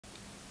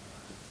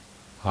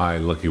Hi,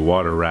 Lucky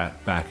Water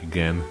Rat back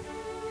again.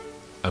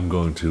 I'm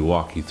going to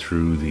walk you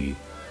through the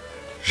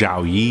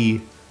Xiao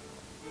Yi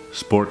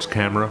sports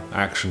camera,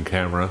 action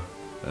camera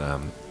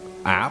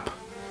app.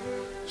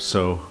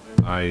 So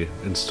I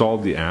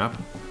installed the app.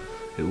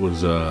 It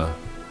was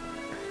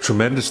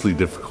tremendously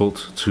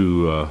difficult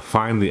to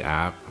find the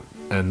app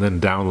and then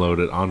download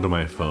it onto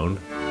my phone.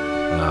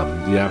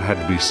 The app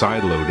had to be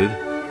side-loaded.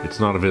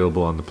 It's not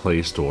available on the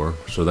Play Store,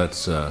 so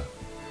that's a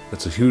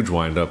huge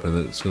wind-up,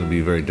 and it's going to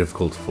be very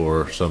difficult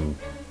for some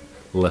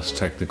less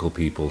technical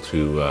people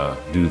to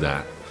do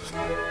that.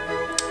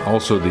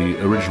 Also,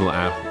 the original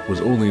app was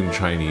only in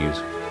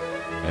Chinese,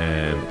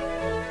 and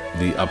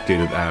the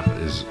updated app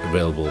is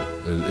available,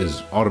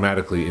 is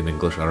automatically in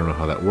English. I don't know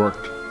how that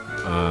worked,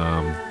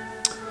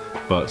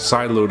 but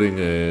side-loading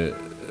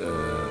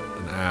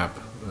an app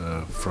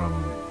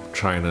from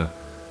China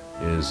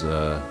is,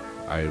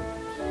 I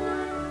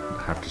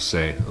have to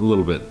say, a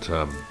little bit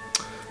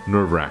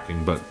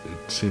nerve-wracking, but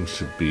it seems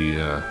to be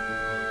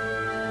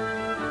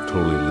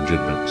totally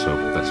legitimate, so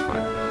that's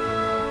fine.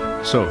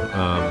 So,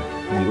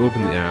 when you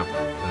open the app,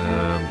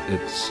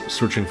 it's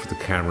searching for the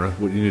camera.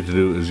 What you need to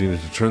do is you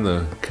need to turn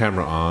the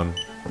camera on,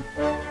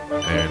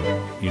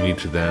 and you need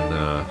to then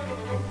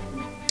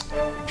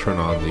turn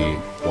on the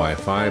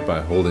Wi-Fi by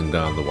holding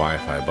down the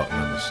Wi-Fi button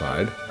on the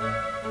side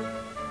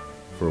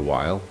for a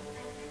while.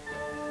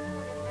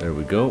 There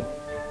we go.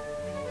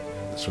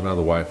 So now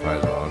the Wi-Fi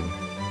is on.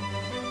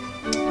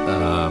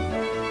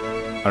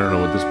 I don't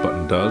know what this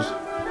button does.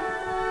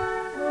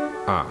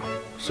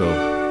 So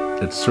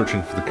it's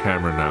searching for the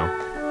camera now.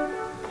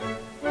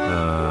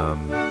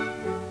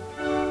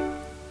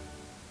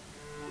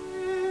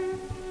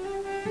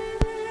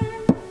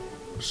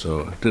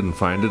 So it didn't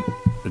find it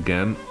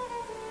again.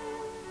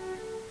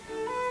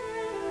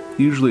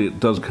 Usually it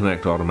does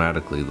connect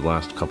automatically, the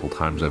last couple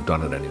times I've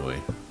done it anyway.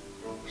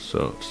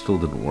 So it still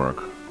didn't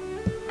work.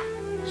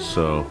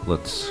 So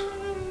let's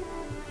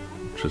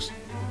just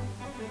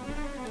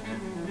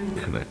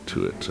connect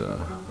to it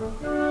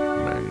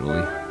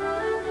manually.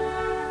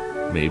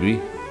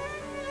 Maybe.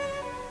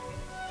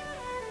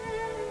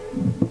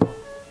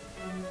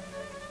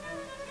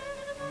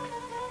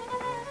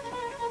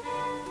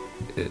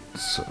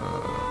 It's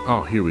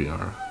oh, here we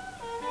are.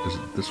 Is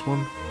it this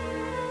one?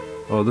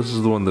 Oh, this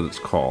is the one that it's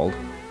called,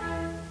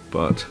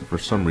 but for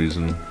some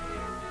reason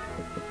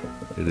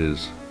it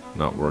is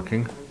not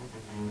working.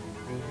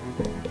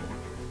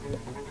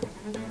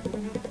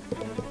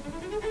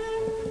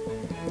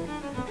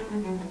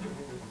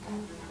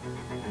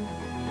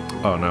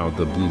 Oh, now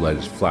the blue light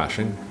is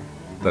flashing.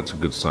 That's a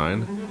good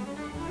sign.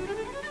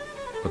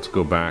 Let's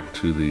go back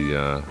to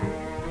the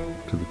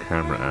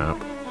camera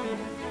app.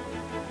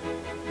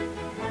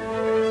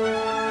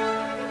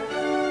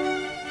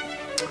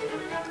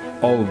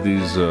 All of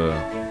these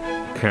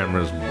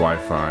cameras with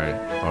Wi-Fi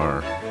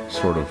are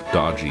sort of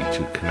dodgy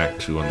to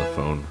connect to on the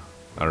phone.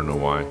 I don't know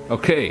why.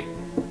 Okay,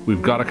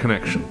 we've got a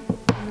connection.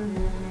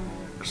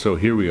 So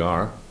here we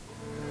are.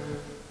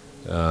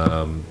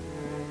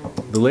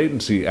 The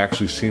latency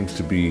actually seems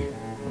to be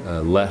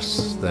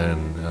less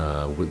than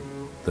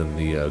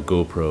the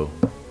GoPro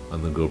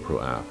on the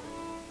GoPro app.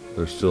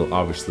 There's still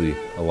obviously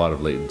a lot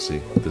of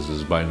latency. This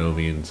is by no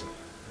means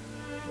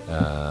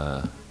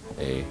a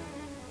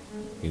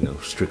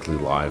strictly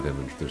live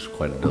image. There's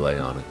quite a delay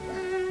on it.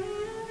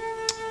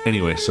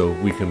 Anyway, so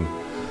we can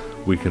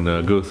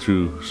go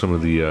through some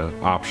of the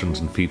options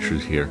and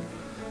features here.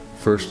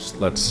 First,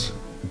 let's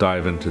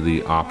dive into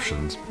the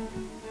options.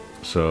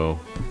 So,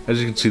 as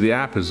you can see, the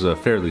app is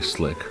fairly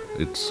slick.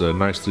 It's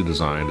nicely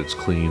designed, it's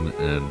clean,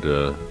 and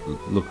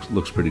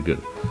looks pretty good.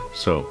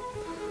 So,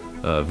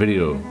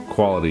 video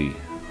quality,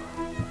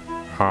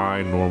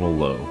 high, normal,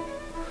 low.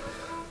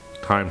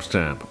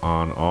 Timestamp,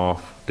 on,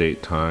 off,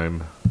 date,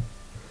 time.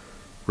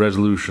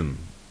 Resolution.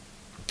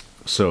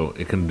 So,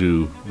 it can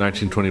do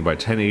 1920 by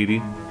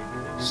 1080,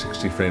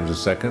 60 frames a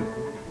second.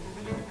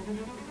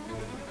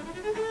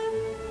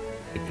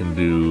 It can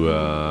do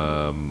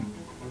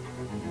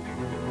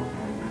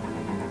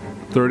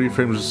 30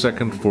 frames a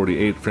second,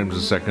 48 frames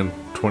a second,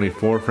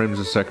 24 frames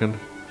a second.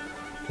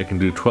 It can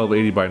do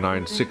 1280 by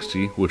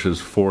 960, which is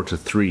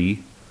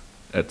 4:3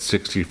 at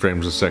 60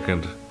 frames a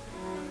second,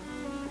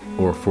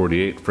 or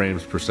 48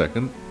 frames per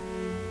second.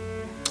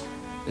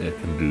 It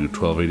can do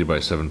 1280 by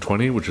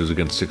 720, which is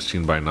again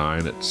 16 by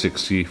 9 at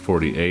 60,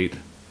 48,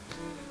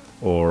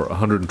 or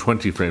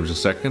 120 frames a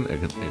second. It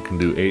can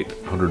do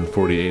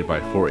 148 by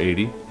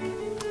 480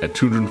 at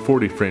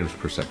 240 frames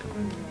per second.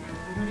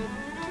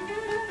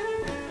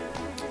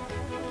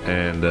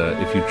 And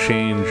if you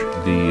change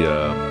the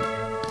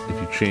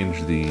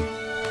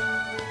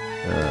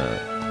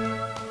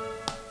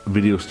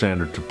video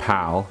standard to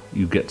PAL,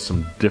 you get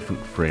some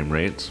different frame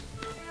rates.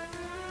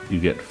 You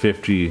get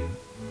 50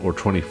 or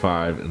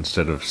 25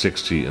 instead of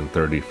 60 and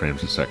 30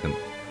 frames a second.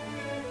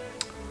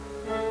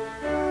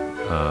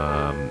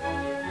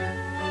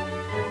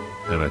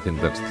 And I think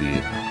that's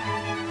the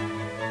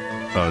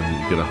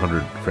you get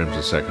 100 frames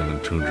a second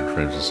and 200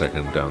 frames a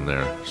second down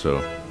there.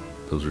 So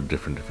those are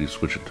different if you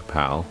switch it to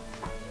PAL.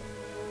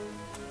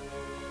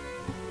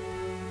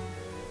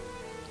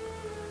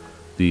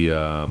 the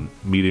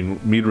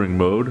metering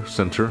mode,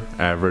 center,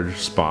 average,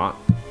 spot.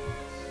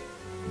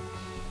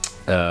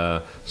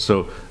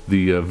 So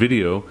the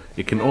video,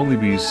 it can only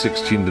be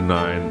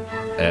 16:9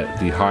 at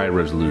the high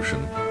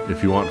resolution.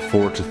 If you want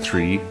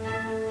 4:3,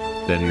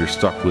 then you're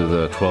stuck with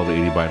a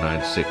 1280 by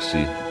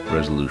 960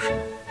 resolution.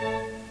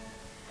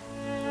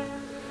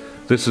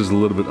 This is a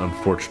little bit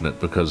unfortunate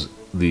because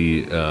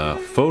the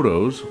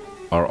photos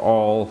are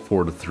all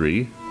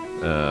 4:3,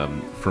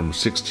 from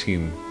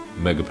 16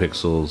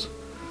 megapixels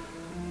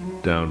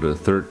down to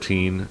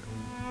 13,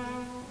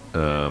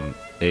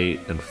 8,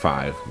 and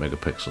 5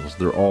 megapixels.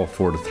 They're all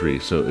 4:3,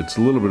 so it's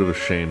a little bit of a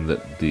shame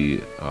that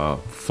the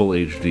full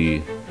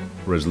HD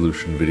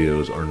resolution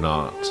videos are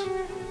not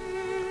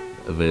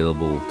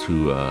available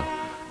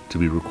to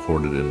be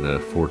recorded in the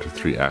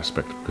 4:3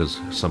 aspect, because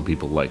some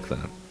people like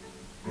that.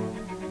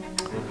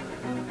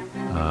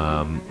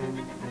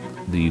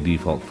 The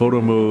default photo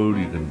mode,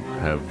 you can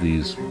have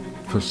these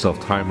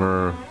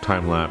self-timer,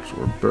 time-lapse,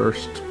 or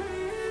burst.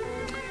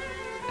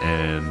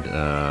 And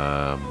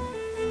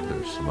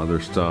there's some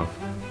other stuff.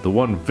 The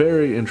one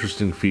very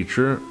interesting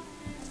feature,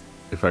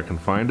 if I can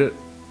find it,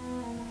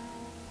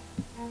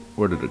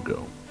 where did it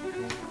go?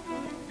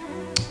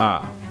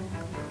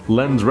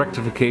 Lens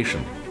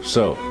rectification.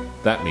 So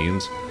that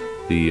means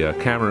the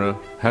camera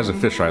has a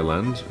fisheye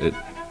lens. It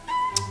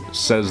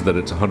says that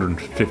it's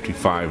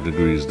 155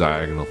 degrees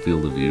diagonal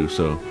field of view,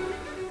 so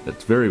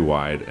it's very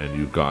wide, and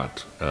you've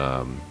got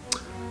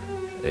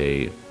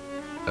a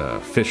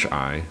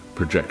fisheye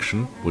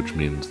projection, which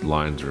means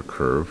lines are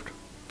curved.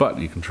 But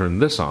you can turn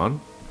this on,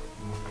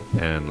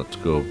 and let's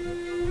go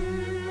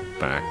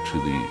back to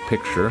the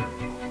picture.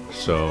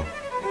 So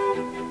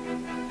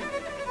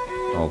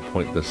I'll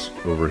point this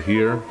over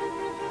here,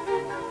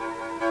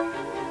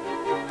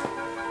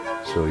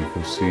 so you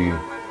can see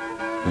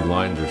the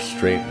lines are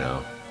straight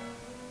now.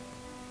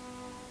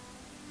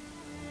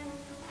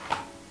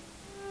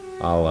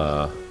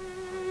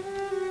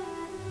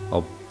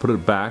 I'll put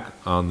it back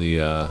on the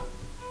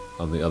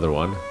other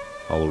one.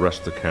 I'll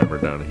rest the camera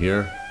down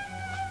here,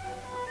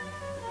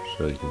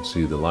 so you can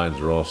see the lines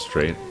are all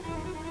straight.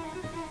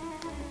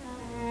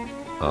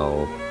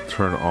 I'll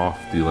turn off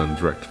the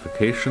lens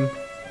rectification,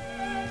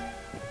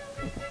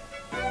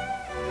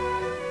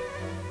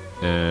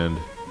 and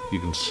you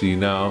can see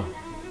now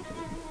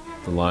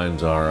the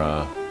lines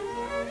are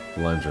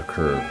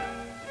curved.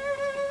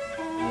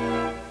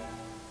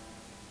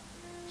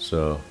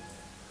 So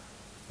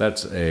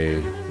that's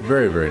a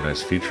very, very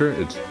nice feature.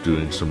 It's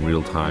doing some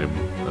real-time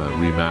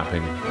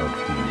remapping of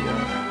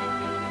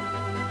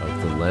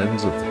the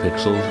lens of the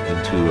pixels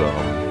into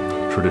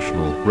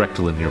traditional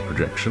rectilinear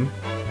projection.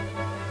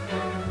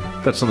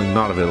 That's something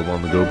not available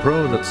on the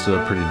GoPro. That's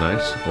pretty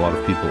nice. A lot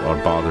of people are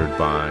bothered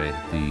by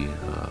the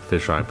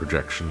fisheye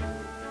projection,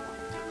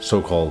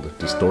 so-called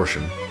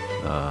distortion.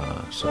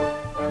 So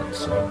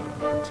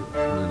that's a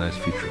really nice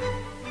feature.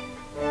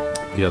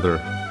 The other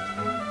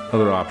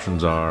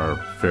options are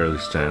fairly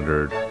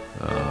standard.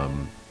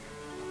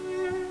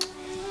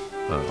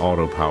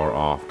 Auto power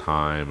off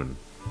time and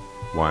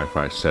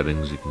Wi-Fi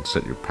settings. You can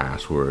set your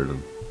password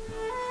and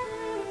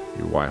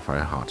your Wi-Fi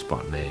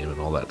hotspot name and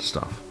all that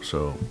stuff.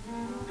 So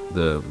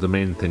the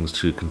main things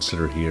to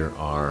consider here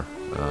are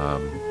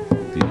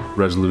the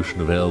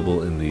resolution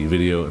available in the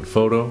video and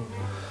photo,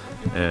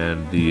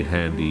 and the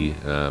handy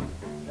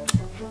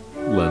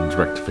lens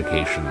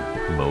rectification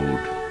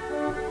mode.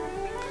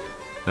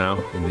 Now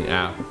in the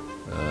app,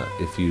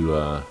 if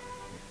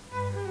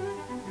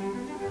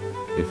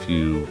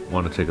you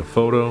want to take a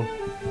photo,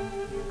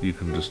 you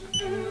can just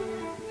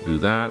do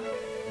that.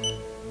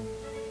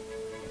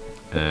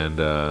 And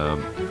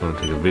if you want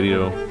to take a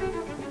video,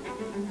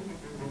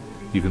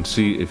 you can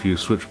see if you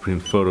switch between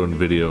photo and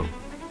video,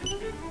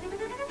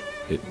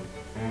 it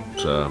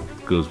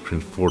goes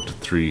between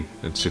 4:3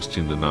 and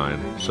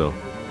 16:9. So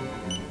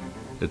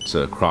it's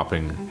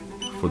cropping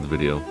for the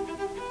video.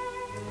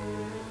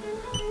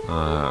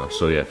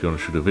 So yeah, if you want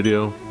to shoot a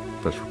video,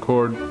 press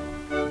record.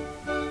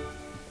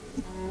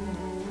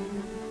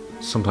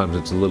 Sometimes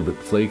it's a little bit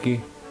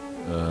flaky.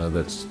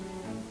 That's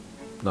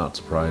not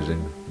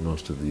surprising.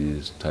 Most of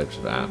these types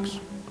of apps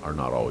are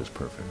not always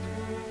perfect,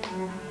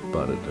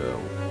 but it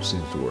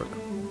seems to work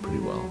pretty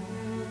well.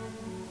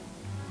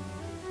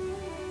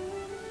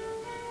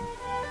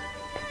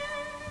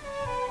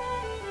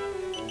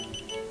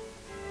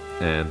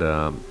 And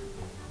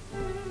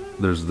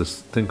there's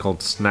this thing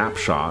called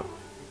snapshot.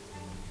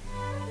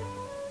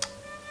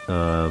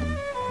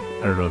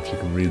 I don't know if you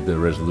can read the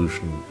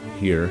resolution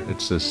here. It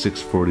says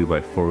 640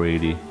 by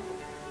 480,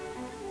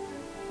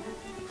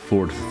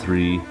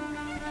 4:3,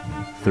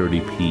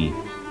 30p.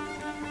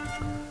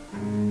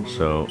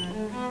 So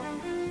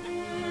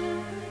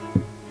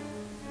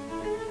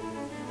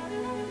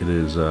it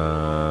is.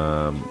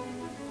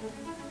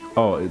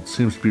 Oh, it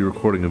seems to be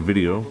recording a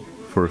video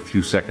for a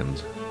few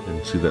seconds. You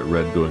can see that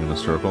red going in a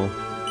circle,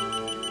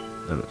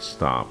 and it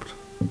stopped.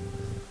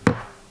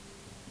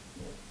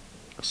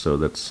 So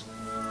that's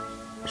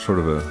sort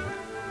of a...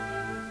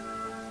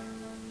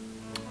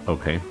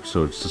 Okay,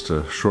 so it's just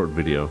a short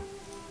video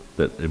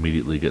that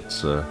immediately gets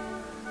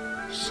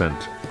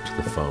sent to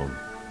the phone.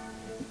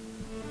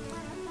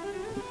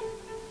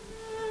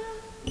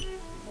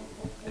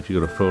 If you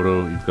go to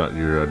photo, you've got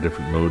your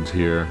different modes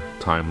here.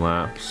 Time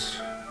lapse.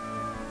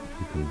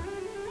 You can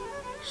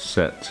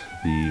set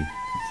the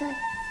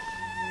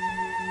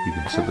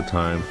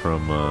time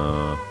from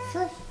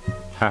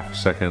half a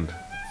second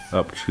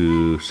up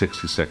to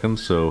 60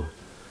 seconds. So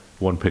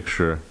one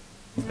picture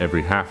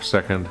every half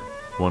second,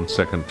 1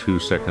 second, 2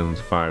 seconds,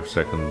 5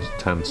 seconds,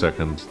 10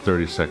 seconds,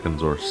 30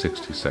 seconds, or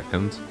 60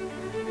 seconds.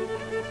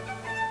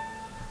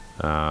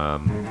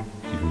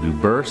 You can do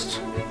bursts,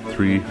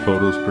 3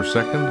 photos per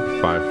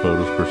second, 5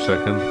 photos per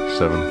second,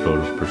 7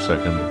 photos per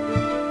second,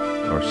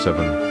 or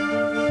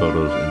 7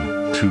 photos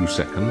in 2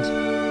 seconds.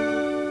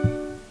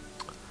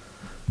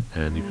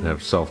 And you can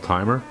have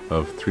self-timer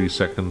of 3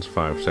 seconds,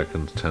 5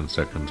 seconds, 10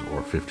 seconds,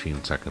 or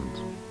 15 seconds.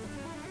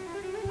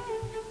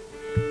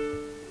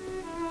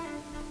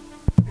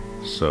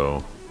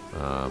 So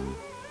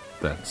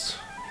that's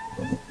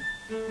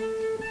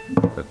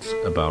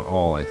about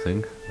all, I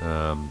think.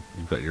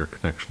 You've got your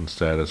connection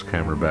status,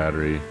 camera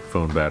battery,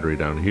 phone battery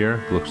down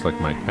here. Looks like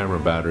my camera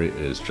battery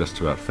is just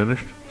about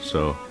finished,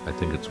 so I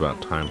think it's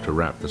about time to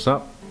wrap this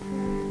up.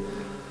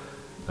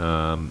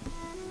 And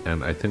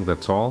I think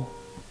that's all.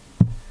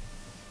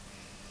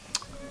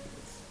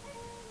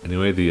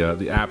 Anyway,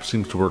 the app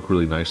seems to work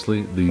really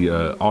nicely.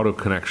 The auto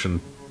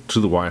connection to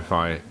the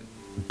Wi-Fi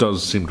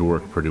does seem to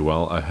work pretty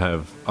well. I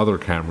have other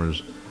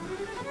cameras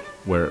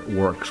where it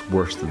works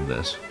worse than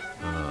this,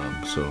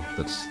 so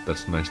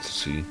that's nice to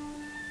see.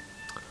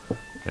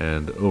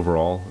 And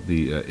overall,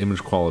 the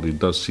image quality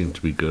does seem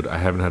to be good. I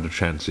haven't had a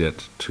chance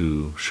yet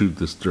to shoot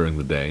this during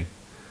the day,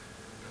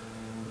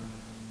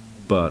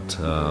 but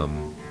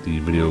the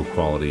video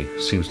quality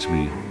seems to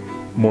be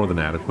more than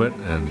adequate,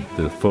 and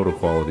the photo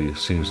quality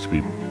seems to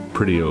be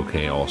pretty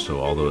okay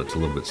also, although it's a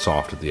little bit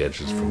soft at the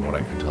edges from what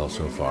I can tell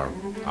so far.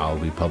 I'll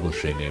be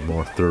publishing a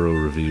more thorough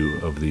review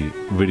of the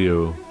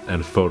video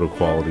and photo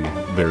quality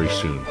very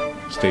soon.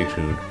 Stay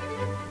tuned.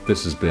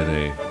 This has been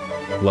a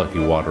Lucky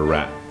Water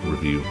Rat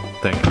review.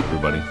 Thank you,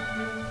 everybody.